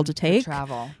for people to take.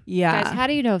 Travel. Yeah. Guys, how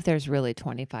do you know if there's really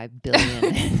 25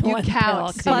 billion? You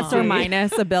count. Plus or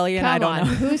minus a billion. I don't know.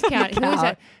 Who's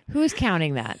counting? Who's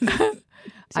counting that? Is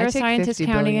there a scientist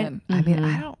counting it? I mean,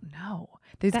 I don't know.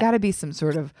 There's got to be some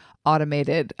sort of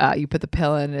automated, you put the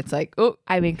pill in and it's like, oh,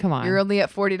 I mean, come on. You're only at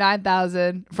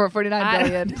 49,000 for 49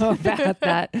 billion. I don't know about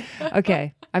that.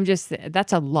 Okay.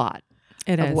 That's a lot.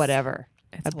 It is. Whatever.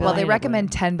 Well, they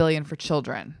recommend 10 billion for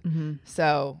children.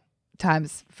 So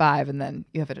times 5 and then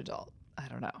you have an adult. I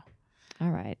don't know. All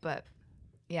right. But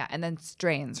yeah. And then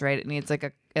strains, right? It needs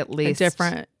like at least a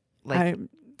different,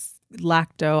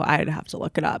 lacto, I'd have to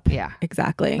look it up. Yeah.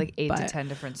 Exactly. Like 8 to 10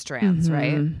 different strands,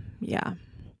 right? Yeah.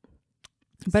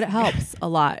 But it helps a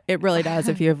lot. It really does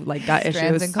if you have like gut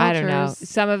Strands issues. and I don't know. cultures.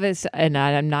 Some of it's, and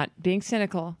I'm not being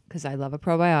cynical because I love a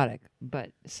probiotic,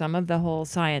 but some of the whole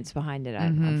science behind it,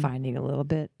 I'm finding a little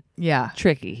bit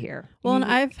tricky here. Well, and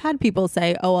I've had people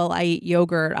say, oh, well, I eat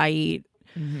yogurt, I eat,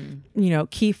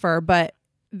 kefir, but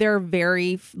they're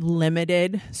very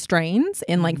limited strains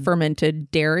in like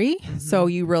fermented dairy. So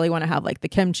you really want to have like the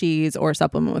kimchi's or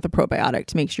supplement with a probiotic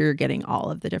to make sure you're getting all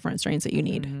of the different strains that you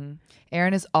need.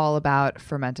 Erin is all about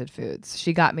fermented foods.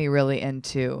 She got me really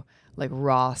into like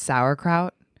raw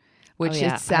sauerkraut, which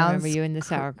it I sounds remember you in the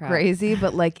sauerkraut. crazy,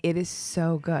 but like it is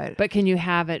so good. But can you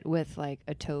have it with like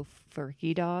a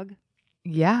tofurkey dog?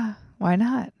 Yeah, why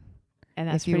not? And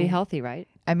that's If you- pretty healthy, right?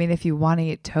 I mean, if you want to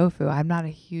eat tofu, I'm not a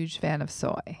huge fan of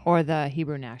soy. Or the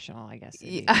Hebrew National, I guess.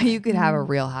 You could have a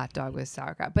real hot dog with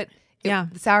sauerkraut, but the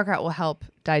sauerkraut will help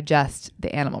digest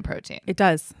the animal protein. It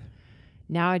does.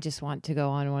 Now I just want to go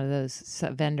on one of those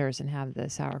vendors and have the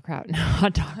sauerkraut and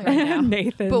hot dog right now.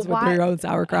 Nathan's But with why- their own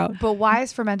sauerkraut. But why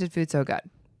is fermented food so good?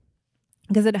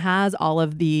 Because it has all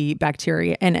of the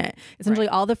bacteria in it. Essentially,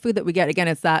 all the food that we get, again,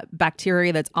 it's that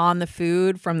bacteria that's on the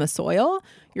food from the soil.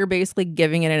 You're basically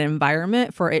giving it an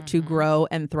environment for it to grow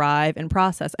and thrive and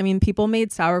process. I mean, people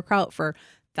made sauerkraut for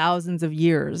thousands of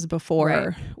years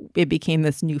before it became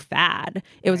this new fad.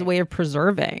 It was a way of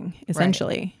preserving,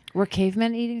 essentially. Were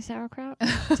cavemen eating sauerkraut?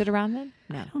 Is it around then?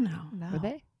 No. I don't know. No. Were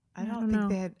they? I don't think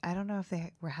they had. I don't know if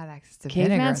they had access to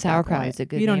Caveman vinegar at that sauerkraut point. is a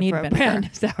good You don't name need for a vinegar. brand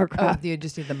of sauerkraut. Oh, you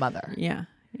just need the mother. Yeah.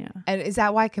 And is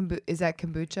that why is that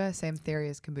kombucha? Same theory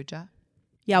as kombucha?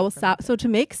 Yeah, well, so to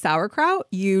make sauerkraut,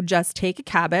 you just take a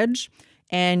cabbage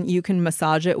and you can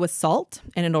massage it with salt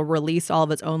and it'll release all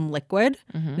of its own liquid.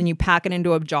 Then you pack it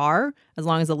into a jar as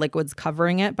long as the liquid's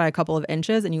covering it by a couple of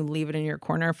inches, and you leave it in your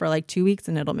corner for like 2 weeks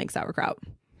and it'll make sauerkraut.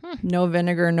 No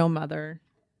vinegar, no mother.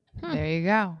 There you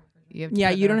go. You have to Yeah,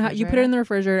 put it you in the don't have. You put it in the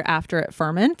refrigerator after it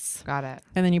ferments, Got it.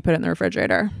 and then you put it in the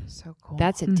refrigerator. So cool.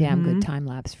 That's a damn good time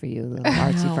lapse for you, little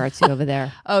artsy fartsy over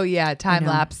there. Oh yeah, time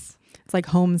lapse. It's like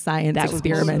home science That would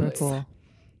be super experiments. cool.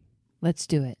 Let's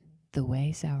do it. The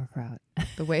way sauerkraut.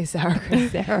 The way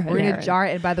sauerkraut. Sarah We're and gonna Erin. jar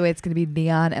it, and by the way, it's gonna be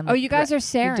neon and. Oh, you guys are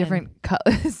Saren. different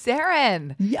colors.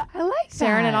 Saren. Yeah. I like that.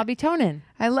 Saren and I'll be tonin.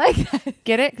 I like that.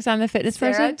 Get it? Because I'm the fitness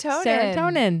person. Serotonin.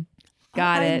 Serotonin.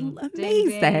 Got it.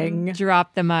 Amazing.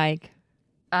 Drop the mic.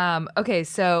 Okay,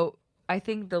 so I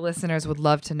think the listeners would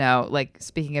love to know, like,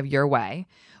 speaking of your way,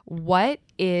 what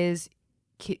is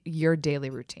your daily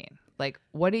routine? Like,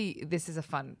 what do you, this is a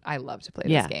fun, I love to play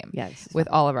this game with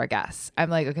all of our guests. I'm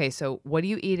like, okay, so what are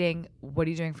you eating? What are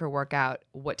you doing for a workout?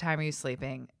 What time are you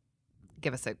sleeping?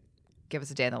 Give us a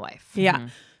day in the life. Yeah.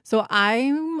 So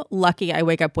I'm lucky. I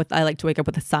like to wake up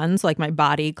with the sun. So like my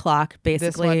body clock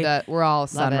basically. We're all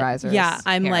sunrisers. Yeah.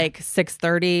 I'm here. like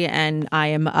 6:30 and I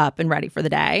am up and ready for the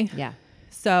day. Yeah.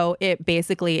 So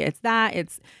it's that.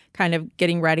 It's kind of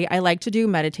getting ready. I like to do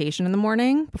meditation in the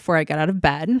morning before I get out of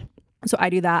bed. So I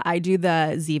do that. I do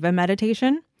the Ziva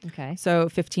meditation. Okay. So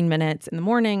 15 minutes in the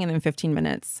morning and then 15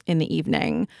 minutes in the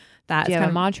evening. That's Do you have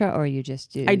a mantra or you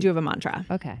just do? I do have a mantra.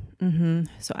 Okay.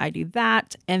 So I do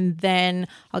that, and then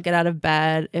I'll get out of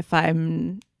bed if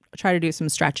try to do some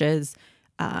stretches.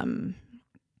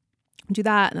 Do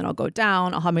that, and then I'll go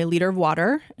down. I'll have my liter of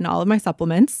water and all of my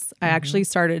supplements. I actually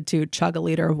started to chug a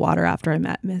liter of water after I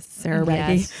met Miss Sarah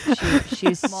Reggie. Yes.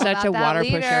 She's such a water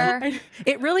pusher.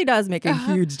 It really does make a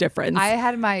huge difference. I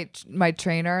had my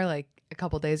trainer like a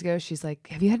couple days ago. She's like,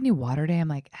 "Have you had any water today?" I'm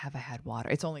like, "Have I had water?"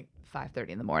 It's only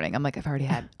 5:30 in the morning. I'm like, "I've already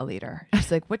had a liter." She's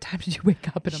like, "What time did you wake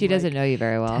up?" And She doesn't know you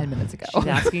very well. 10 minutes ago. She's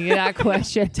asking you that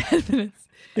question. 10 minutes.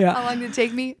 Yeah. How long did it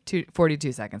take me?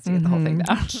 42 seconds to get the whole thing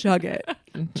down. Chug it.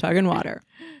 Chugging water.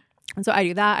 And so I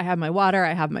do that. I have my water,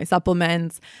 I have my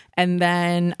supplements, and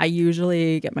then I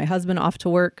usually get my husband off to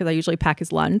work because I usually pack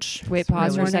his lunch. Wait,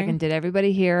 pause for a Morning. second. Did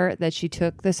everybody hear that she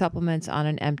took the supplements on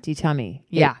an empty tummy?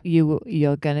 Yeah.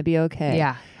 You're gonna be okay.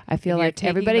 Yeah. I feel You're like taking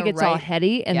everybody the gets all right-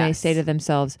 heady and they Yes. say to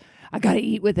themselves, I gotta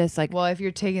eat with this. Like, Well, if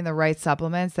you're taking the right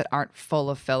supplements that aren't full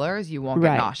of fillers, you won't get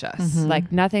Right. nauseous.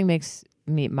 like nothing makes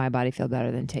my body feel better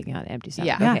than taking on an empty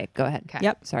stomach. Yeah. Okay, go ahead. Okay.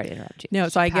 Yep. Sorry to interrupt you. No,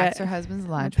 so I Packs get her husband's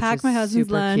lunch. pack which is my husband's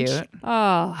super lunch. Cute.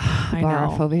 Oh, barf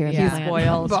know. over here. in Yeah. the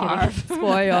land. spoiled. Barf.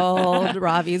 Spoiled.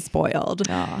 Ravi's spoiled.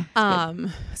 Aw.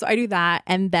 So I do that,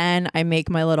 and then I make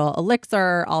my little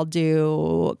elixir. I'll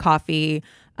do coffee,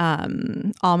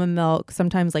 almond milk,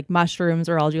 sometimes like mushrooms,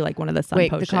 or I'll do like one of the sun Wait,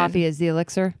 potion. the coffee is the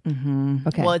elixir? Mm-hmm.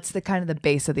 Okay. Well, it's the kind of the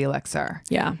base of the elixir.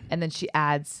 Yeah. And then she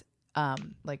adds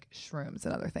like shrooms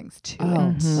and other things too. Oh,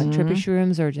 like trippy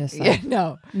shrooms or just like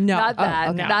no, No. not that,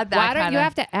 okay. not that. Why don't you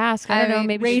have to ask? I don't know.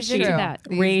 Maybe she's into that.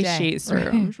 Reishi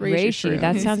shrooms. Reishi.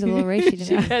 That sounds a little reishi to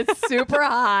She me. gets super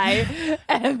high,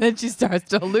 and then she starts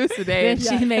to hallucinate. Then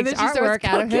she makes and then she starts artwork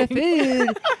out of her cooking.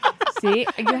 food. See,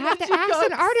 you have to ask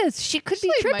an artist. She could be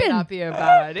Actually, might tripping. not be a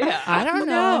bad idea. I don't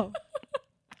know.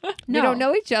 No. We don't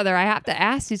know each other. I have to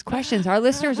ask these questions. Our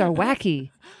listeners are wacky.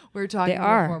 We're talking They to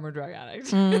are. a former drug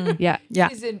addict. Yeah. Yeah.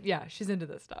 She's into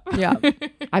this stuff. Yeah.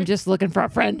 I'm just looking for a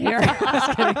friend here.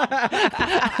 Just kidding.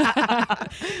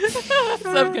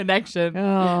 Some connection.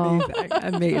 Oh.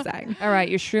 Amazing. All right.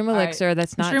 Your shroom right. elixir.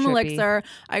 That's not Shroom trippy. elixir.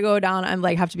 I go down. I'm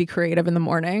like, have to be creative in the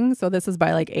morning. So this is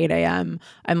by like 8 a.m.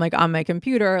 I'm like on my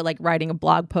computer, like writing a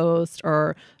blog post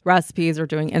or recipes or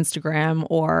doing Instagram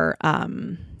or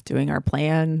doing our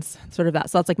plans, sort of that.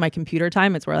 So that's like my computer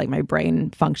time. It's where like my brain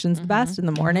functions the best in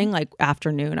the morning. Like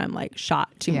afternoon, I'm like shot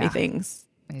too many things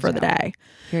for the day.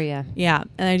 Here, yeah. Yeah.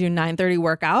 And I do 9:30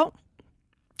 workout.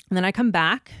 And then I come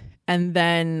back and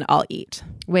then I'll eat.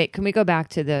 Wait, can we go back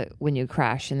to when you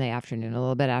crash in the afternoon, a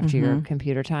little bit after your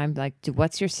computer time? Like,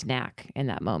 what's your snack in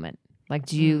that moment? Like,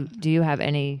 do you have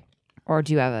any, or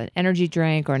do you have an energy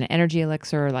drink or an energy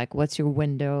elixir? Like, what's your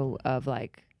window of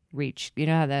like reach? You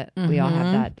know how that we all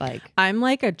have that like. I'm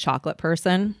like a chocolate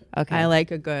person. Okay. I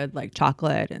like a good like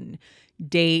chocolate and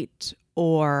date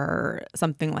or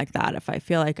something like that. If I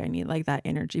feel like I need like that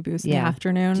energy boost in the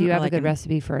afternoon. Do you have like a good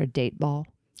recipe for a date ball?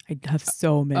 I have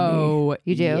so many. Oh,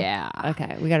 You do? Yeah.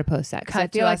 Okay, we got to post that because I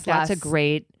Cut to feel like us that's a last-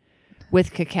 great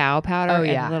with cacao powder Oh, and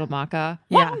yeah. a little maca.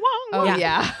 Yeah. Oh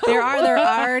yeah. They're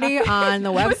already on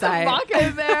the With some website. vodka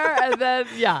in there, and then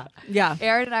Yeah.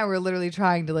 Erin and I were literally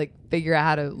trying to like figure out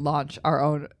how to launch our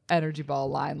own energy ball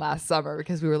line last summer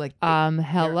because we were like,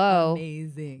 Hello,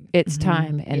 amazing. it's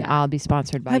time, and Yeah. I'll be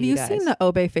sponsored by Have you guys. seen the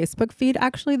Obey Facebook feed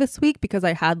actually this week? Because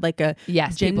I had like a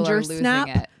Yes, people ginger are losing snap.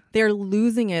 it. They're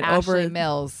losing it Ashley over.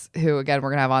 Mills, who again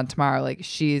we're gonna have on tomorrow, like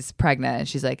she's pregnant and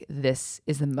she's like, this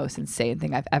is the most insane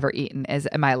thing I've ever eaten.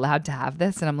 Am I allowed to have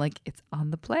this? And I'm like, it's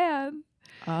on the plan.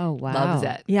 Oh wow, Loves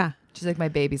it. Yeah. She's like, my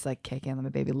baby's like kicking. My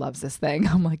baby loves this thing.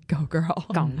 I'm like, go girl.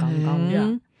 Gong, gong, gong.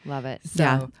 Yeah. Love it. So,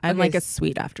 Yeah. I'm okay, like a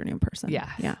sweet afternoon person. Yeah.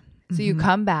 Yeah. So you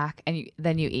come back and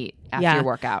then you eat after Yeah. your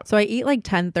workout. So I eat like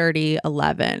 10:30,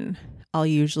 11. I'll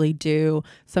usually do,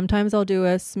 sometimes I'll do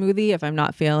a smoothie if I'm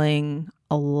not feeling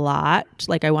a lot,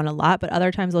 like I want a lot, but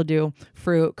other times I'll do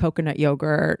fruit, coconut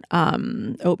yogurt,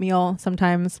 oatmeal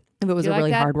sometimes if it was You a like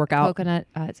really that hard workout. Coconut.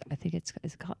 I think it's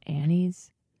called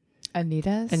Annie's.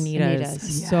 Anita's.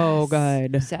 Anita's so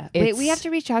good. Wait, we have to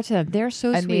reach out to them. They're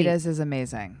so sweet. Anita's is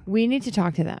amazing. We need to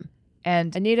talk to them.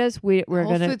 And Anita's, we're Whole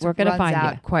gonna Foods find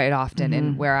out you. quite often,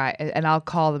 and I'll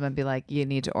call them and be like, you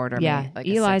need to order Yeah, me. Like a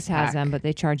Eli's has six-pack. them, but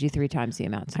they charge you 3 times the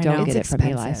amount. So I don't know. get It's it from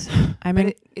expensive. Eli's. I'm But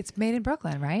in, it's made in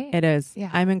Brooklyn, right? it is.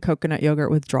 Yeah. I'm in coconut yogurt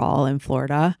withdrawal in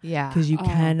Florida Yeah. because you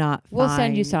cannot We'll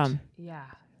send you find- some. Yeah.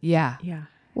 Yeah. Yeah.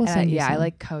 We'll And send you yeah, some. I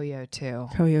like Koyo too.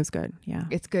 Koyo's good. Yeah.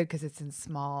 It's good because it's in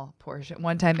small portion.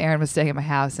 One time Erin was staying at my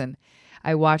house and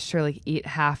I watched her like eat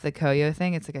half the Koyo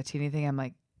thing. It's like a teeny thing. I'm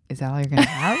like, is that all you're going to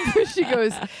have? She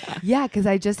goes, yeah, because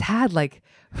I just had like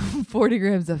 40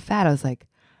 grams of fat. I was like,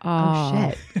 oh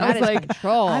shit. I That was is like,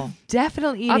 control. I'm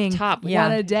definitely Up eating top, one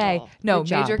yeah. a day. Control. No, Good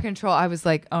job. major control. I was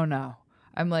like, oh no.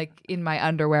 I'm like in my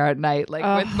underwear at night,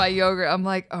 like with my yogurt. I'm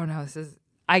like, oh no,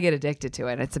 I get addicted to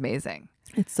it. It's amazing.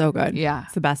 It's so good. Yeah.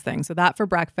 It's the best thing. So that for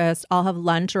breakfast. I'll have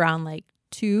lunch around like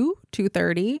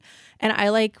 2:30. And I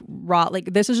like raw,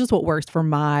 like this is just what works for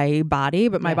my body,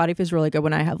 but my body feels really good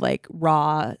when I have like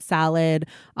raw salad,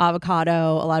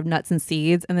 avocado, a lot of nuts and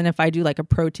seeds. And then if I do like a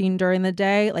protein during the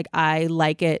day, like I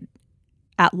like it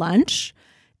at lunch.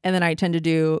 And then I tend to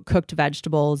do cooked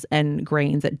vegetables and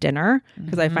grains at dinner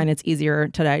because I find it's easier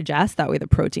to digest. That way the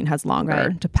protein has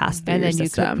longer to pass through and your then you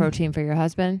system. cook protein for your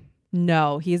husband.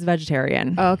 No, he's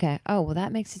vegetarian. Oh, okay. Oh, well,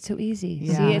 that makes it so easy.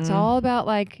 Yeah. See, it's all about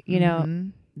like, you know,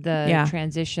 the Yeah.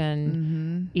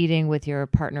 transition eating with your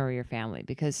partner or your family,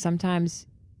 because sometimes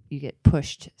you get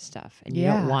pushed stuff and you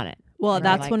don't want it. Well, Right.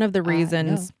 that's Like, one of the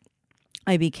reasons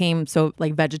I became so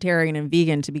like vegetarian and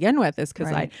vegan to begin with, is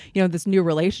because Right. this new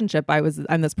relationship,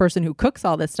 I'm this person who cooks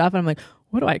all this stuff. And I'm like,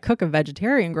 what do I cook a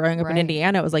vegetarian? Growing up in Right.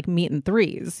 Indiana, it was like meat and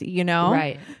threes,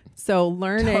 Right. So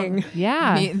learning,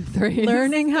 Yeah. Meat and threes.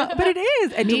 learning how, but it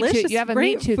is a Meat tooth. delicious, You have a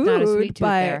great meat tooth, food, not a sweet tooth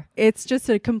but there. it's just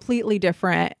a completely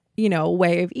different,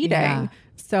 way of eating. Yeah.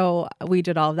 So we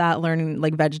did all that learning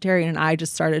like vegetarian, and I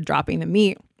just started dropping the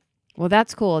meat. Well,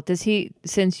 that's cool. Does he,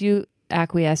 since you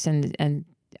acquiesce and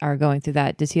are going through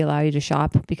that, does he allow you to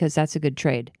shop? Because that's a good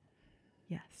trade.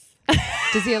 Yes.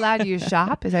 Does he allow you to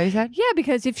shop? Is that what you said? Yeah,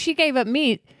 because if she gave up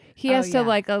meat, He has to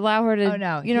like allow her to. Oh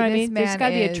no, you know what I mean? There's got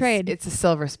to be a trade. It's a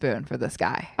silver spoon for this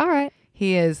guy. All right.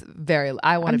 He is very.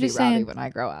 I want to be Robbie when I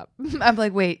grow up. I'm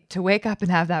like, wait, to wake up and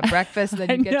have that breakfast, and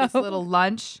then you get this little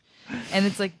lunch, and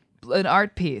it's like an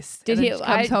art piece. Did and he then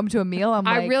comes home to a meal?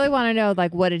 I really want to know,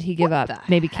 like, what did he give up?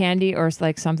 Maybe candy or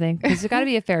like something? Because there's got to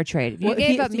be a fair trade. He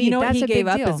gave up meat. What that's he a gave big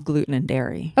up deal. is gluten and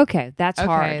dairy. Okay, that's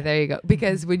hard. Okay, there you go.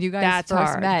 Because when you guys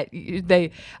first met,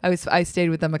 I stayed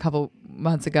with them a couple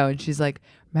months ago, and she's like,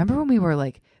 "Remember when we were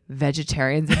like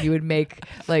vegetarians and you would make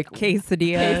like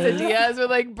quesadillas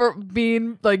with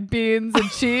like beans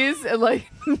and cheese, and like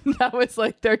that was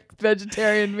like their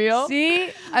vegetarian meal." See,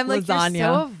 I'm like, lasagna.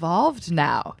 you're so evolved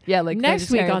now. Yeah, like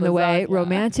next week on the way, lasagna.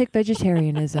 romantic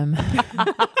vegetarianism.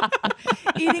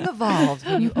 Eating evolved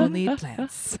when you only eat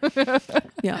plants.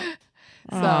 Yeah.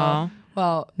 So,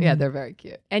 well, yeah, they're very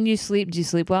cute. And you sleep? Do you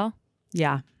sleep well?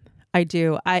 Yeah, I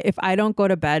do. If I don't go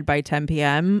to bed by 10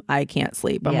 p.m., I can't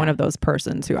sleep. I'm one of those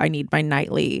persons who I need my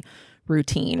nightly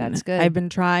routine. That's good. I've been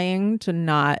trying to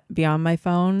not be on my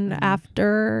phone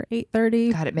after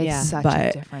 8:30. God, it makes such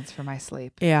a difference for my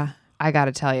sleep. Yeah. I got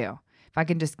to tell you, if I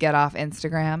can just get off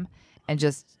Instagram and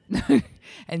just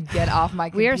and get off my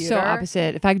computer. We are so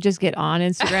opposite. If I could just get on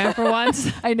Instagram for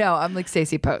once. I know. I'm like,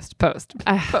 Stacey, post.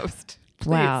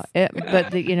 Wow.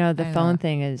 But the phone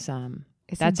thing is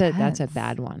that's a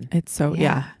bad one. It's so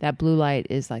That blue light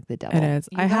is like the devil. It is.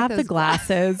 I have the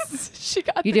glasses. She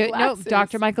got you the do glasses. No,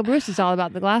 Dr. Michael Bruce is all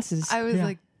about the glasses. I was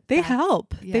like, they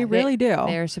help. They really do.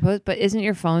 They're supposed, but isn't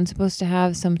your phone supposed to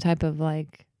have some type of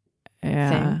like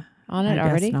thing on it I guess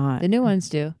already? not. The new ones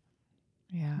do.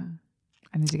 Yeah.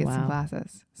 I need to get some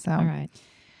glasses. So all right.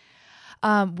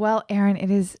 Well, Erin,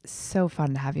 it is so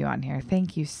fun to have you on here.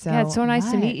 Thank you so much. Yeah, it's so nice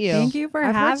to meet you. Thank you for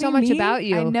I've having heard so much me. about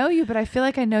you. I know you, but I feel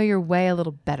like I know your way a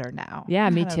little better now. Yeah,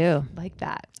 me Kind too. of like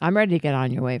that. I'm ready to get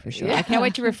on your way for sure. Yeah. I can't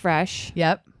wait to refresh.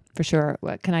 Yep. For sure.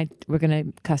 We're gonna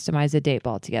customize a date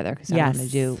ball together because I want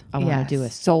to do a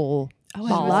soul. Oh,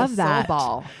 ball. I love that. Soul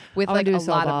ball with I wanna like do a a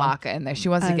soul lot ball. of maca in there. She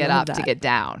wants to I get love up to that. get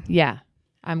down. Yeah,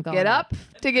 I'm going. Get up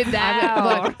to get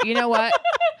down. Look, you know what?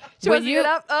 She wants to get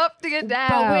up to get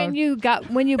down. But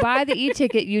when you buy the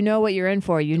e-ticket, you know what you're in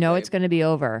for. You know it's going to be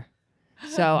over.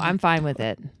 So I'm fine with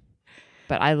it.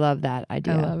 But I love that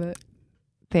idea. I love it.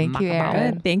 Thank you, Maca ball.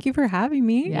 Erin. Good. Thank you for having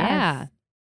me. Yeah.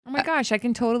 Oh my gosh, I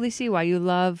can totally see why you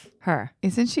love her.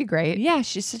 Isn't she great? Yeah,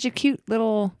 she's such a cute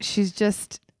little. She's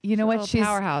just, you know what? She's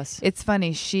powerhouse. It's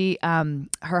funny. She,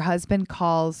 her husband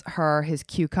calls her his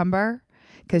cucumber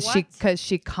because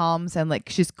she calms and like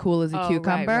she's cool as a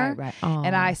cucumber. Right.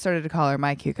 And I started to call her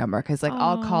my cucumber because like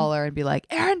I'll call her and be like,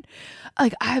 Erin,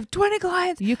 like I have 20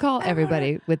 clients. You call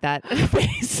everybody with that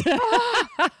face.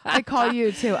 I call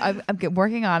you too. I'm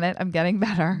working on it. I'm getting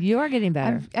better. You are getting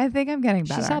better. I think I'm getting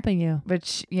better. She's helping you. But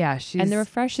she's And the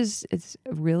refresh it's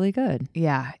really good.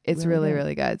 Yeah, it's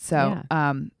really good. So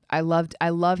I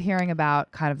love hearing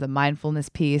about kind of the mindfulness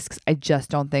piece because I just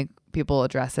don't think people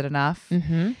address it enough.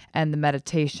 Mm-hmm. And the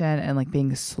meditation and like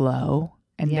being slow.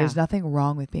 And there's nothing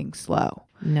wrong with being slow.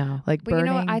 No. Like but burning.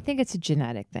 you know what? I think it's a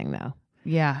genetic thing though.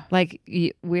 Yeah. Like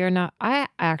we're not. I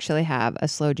actually have a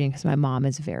slow gene because my mom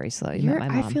is very slow. You met my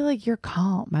mom. I feel like you're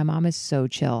calm. My mom is so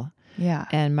chill. Yeah.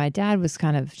 And my dad was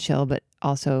kind of chill, but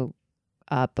also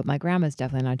up. But my grandma's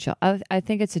definitely not chill. I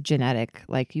think it's a genetic.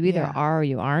 Like you either are or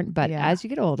you aren't. But as you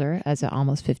get older, as an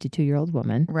almost 52-year-old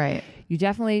woman, right, you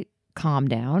definitely calm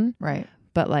down. Right.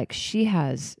 But like she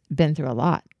has been through a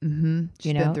lot. Mm-hmm.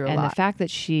 You know, and the fact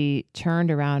that she turned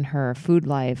around her food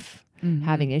life. Mm-hmm.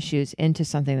 Having issues into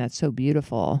something that's so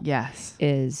beautiful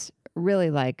is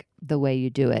really like the way you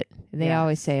do it. And they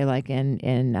always say like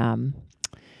in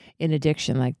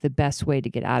addiction, like the best way to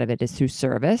get out of it is through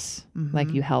service. Mm-hmm.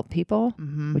 Like you help people,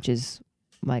 which is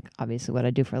like obviously what I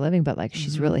do for a living, but like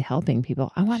she's really helping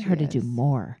people. I want her to do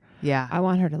more. Yeah. I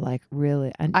want her to like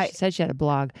really, and she said she had a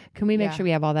blog. Can we make sure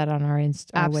we have all that on our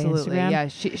Absolutely. Instagram? Yeah.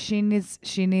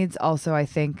 She needs also, I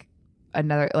think,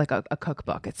 another like a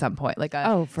cookbook at some point, like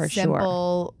a for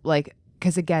simple, like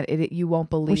because again, you won't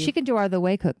believe. Well, she can do our The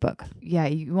Way cookbook. Yeah,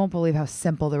 you won't believe how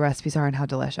simple the recipes are and how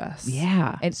delicious.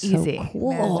 Yeah, and so easy,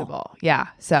 cool. manageable. Yeah,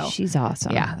 so she's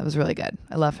awesome. Yeah, that was really good.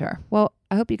 I loved her. Well,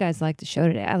 I hope you guys liked the show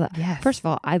today. First of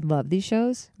all, I love these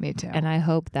shows. Me too. And I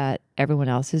hope that everyone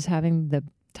else is having the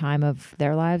time of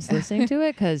their lives listening to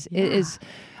it because it is.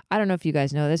 I don't know if you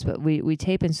guys know this, but we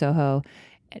tape in Soho.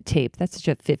 Tape, that's such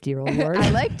a 50-year-old word. I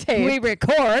like tape. We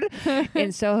record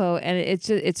in Soho, and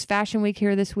it's Fashion Week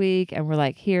here this week, and we're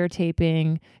like here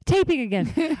taping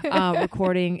again,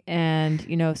 recording, and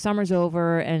you know summer's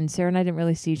over, and Sarah and I didn't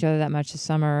really see each other that much this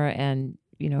summer, and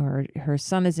you know her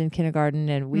son is in kindergarten,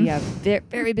 and we have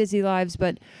very busy lives,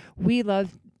 but we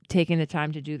love taking the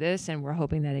time to do this, and we're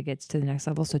hoping that it gets to the next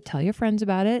level. So tell your friends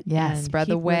about it. Yeah, and spread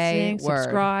the keep way listening.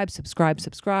 word.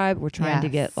 Subscribe. We're trying to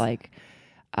get like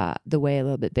the way a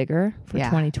little bit bigger for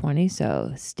 2020.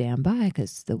 So stand by,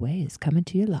 because the way is coming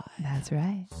to you live. That's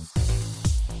right.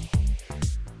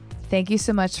 Thank you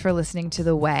so much for listening to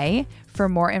The Way. For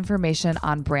more information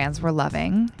on brands we're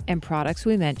loving and products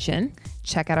we mention,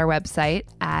 check out our website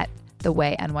at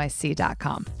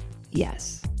thewaynyc.com.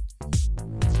 Yes.